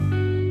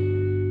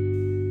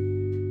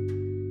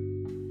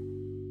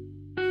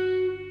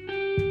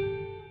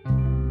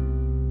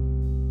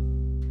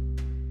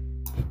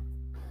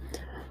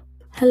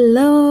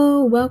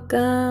Hello,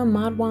 welcome,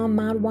 Madwam.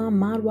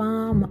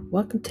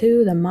 Welcome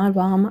to the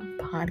Madwam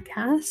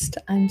podcast.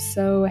 I'm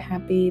so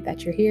happy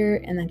that you're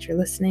here and that you're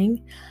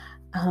listening.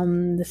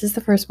 This is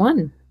the first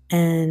one,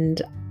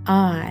 and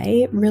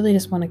I really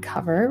just want to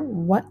cover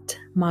what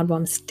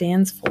Madwam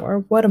stands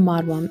for, what a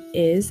Madwam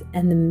is,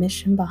 and the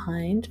mission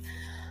behind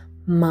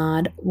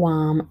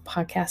Madwam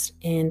podcast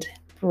and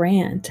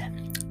brand.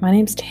 My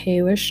name's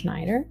Taylor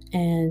Schneider,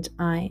 and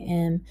I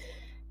am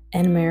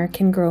an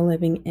American girl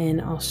living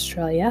in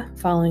Australia,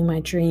 following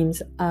my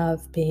dreams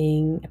of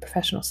being a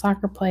professional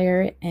soccer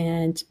player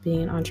and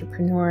being an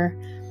entrepreneur,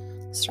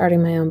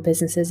 starting my own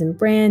businesses and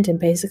brand, and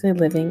basically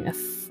living a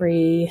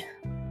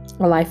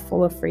life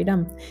full of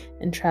freedom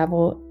and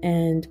travel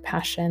and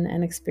passion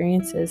and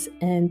experiences.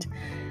 And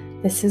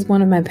this is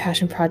one of my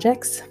passion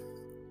projects.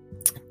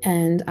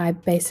 And I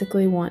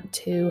basically want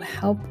to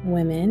help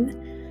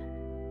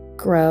women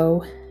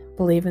grow,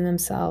 believe in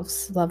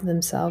themselves, love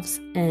themselves,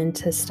 and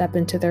to step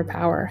into their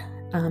power.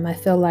 I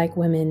feel like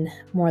women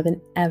more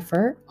than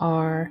ever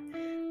are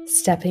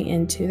stepping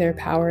into their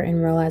power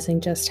and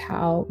realizing just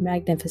how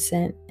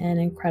magnificent and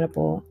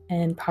incredible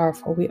and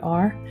powerful we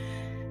are,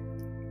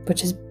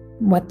 which is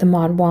what the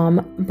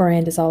Madwam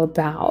brand is all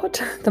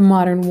about. The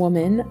modern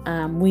woman.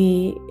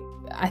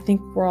 I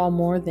think we're all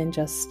more than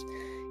just,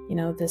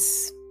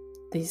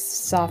 these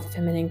soft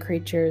feminine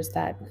creatures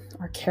that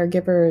are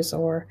caregivers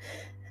or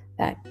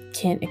that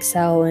can't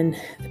excel in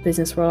the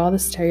business world, all the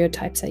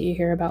stereotypes that you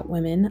hear about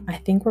women. I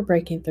think we're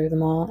breaking through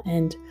them all.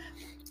 And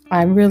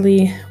I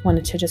really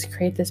wanted to just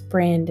create this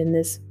brand and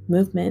this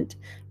movement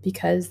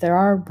because there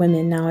are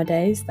women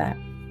nowadays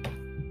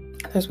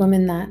there's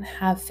women that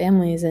have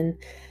families and,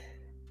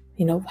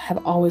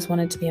 have always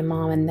wanted to be a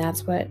mom. And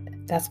that's what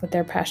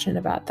they're passionate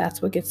about.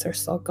 That's what gets their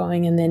soul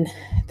going. And then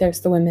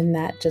there's the women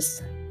that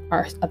just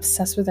are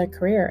obsessed with their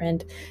career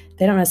and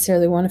they don't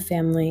necessarily want a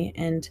family.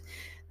 And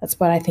that's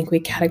what I think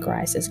we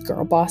categorize as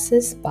girl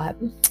bosses. But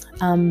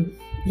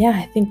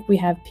I think we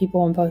have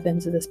people on both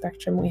ends of the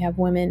spectrum. We have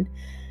women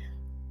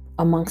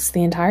amongst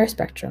the entire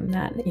spectrum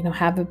that,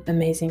 have an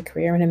amazing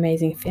career and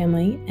amazing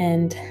family.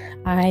 And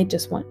I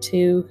just want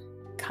to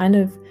kind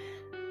of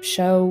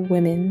show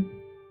women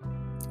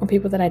or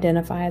people that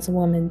identify as a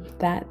woman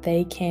that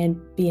they can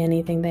be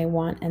anything they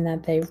want and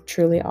that they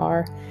truly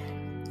are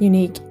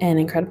unique and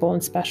incredible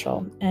and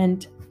special.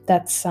 And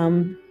that's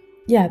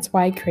it's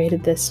why I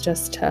created this,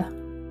 just to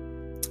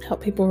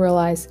help people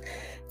realize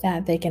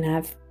that they can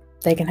have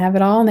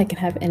it all and they can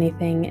have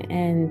anything.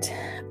 And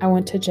I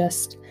want to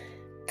just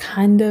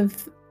kind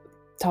of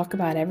talk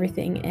about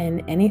everything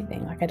and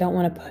anything. Like, I don't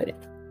want to put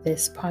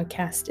this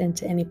podcast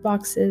into any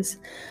boxes.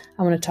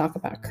 I want to talk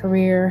about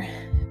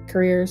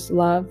careers,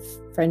 love,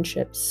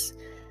 friendships,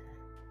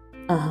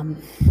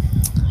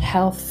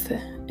 health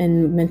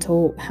and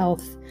mental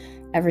health,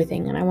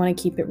 everything. And I want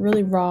to keep it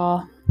really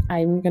raw.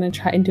 I'm going to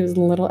try and do as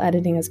little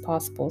editing as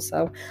possible.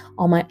 So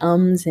all my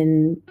ums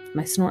and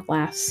my snort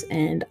laughs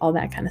and all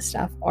that kind of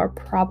stuff are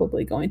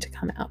probably going to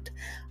come out.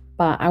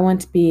 But I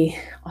want to be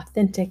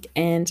authentic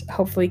and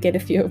hopefully get a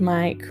few of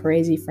my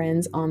crazy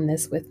friends on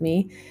this with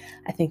me.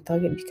 I think they'll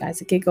give you guys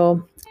a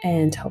giggle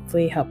and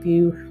hopefully help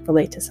you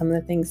relate to some of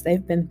the things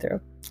they've been through.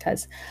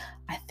 Because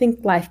I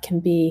think life can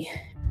be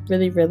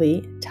really,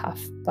 really tough,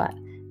 but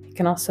it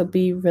can also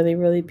be really,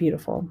 really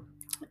beautiful.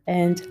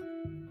 And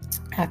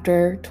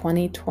after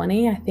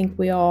 2020, I think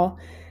we all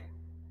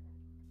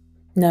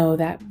know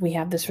that we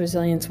have this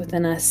resilience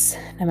within us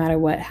no matter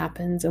what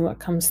happens and what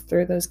comes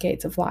through those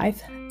gates of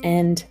life.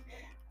 And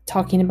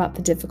talking about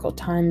the difficult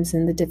times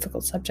and the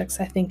difficult subjects,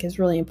 I think, is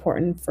really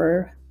important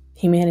for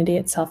humanity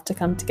itself to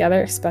come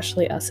together,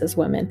 especially us as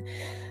women.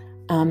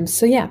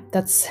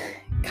 That's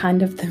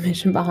kind of the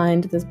mission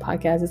behind this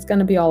podcast. It's going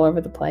to be all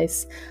over the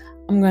place.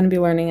 I'm going to be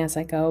learning as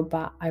I go,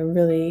 but I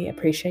really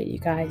appreciate you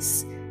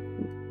guys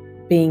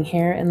being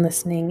here and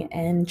listening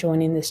and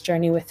joining this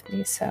journey with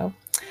me. So,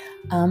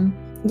 I'm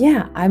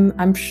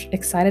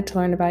excited to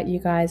learn about you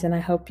guys, and I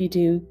hope you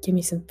do give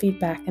me some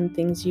feedback and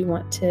things you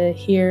want to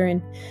hear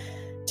and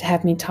to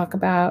have me talk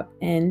about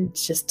and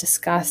just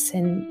discuss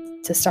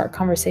and to start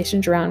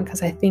conversations around,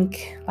 because I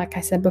think, like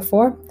I said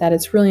before, that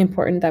it's really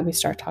important that we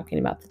start talking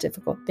about the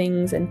difficult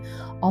things and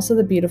also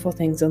the beautiful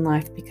things in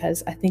life,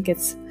 because I think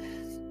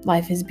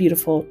life is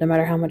beautiful no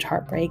matter how much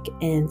heartbreak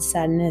and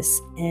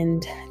sadness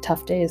and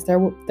tough days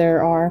there's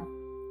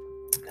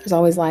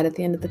always light at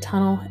the end of the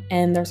tunnel,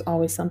 and there's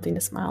always something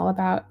to smile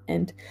about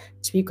and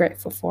to be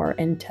grateful for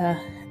and to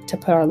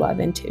put our love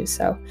into.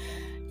 So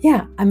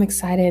I'm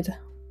excited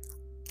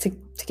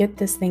to get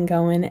this thing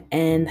going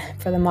and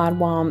for the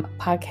Madwam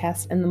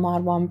podcast and the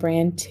Madwam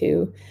brand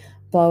to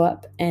blow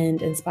up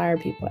and inspire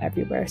people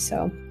everywhere.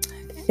 So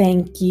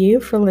thank you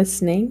for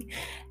listening.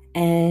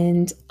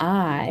 And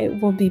I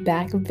will be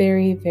back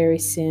very, very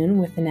soon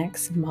with the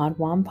next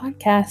Madwam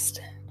podcast.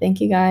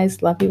 Thank you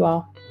guys. Love you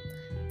all.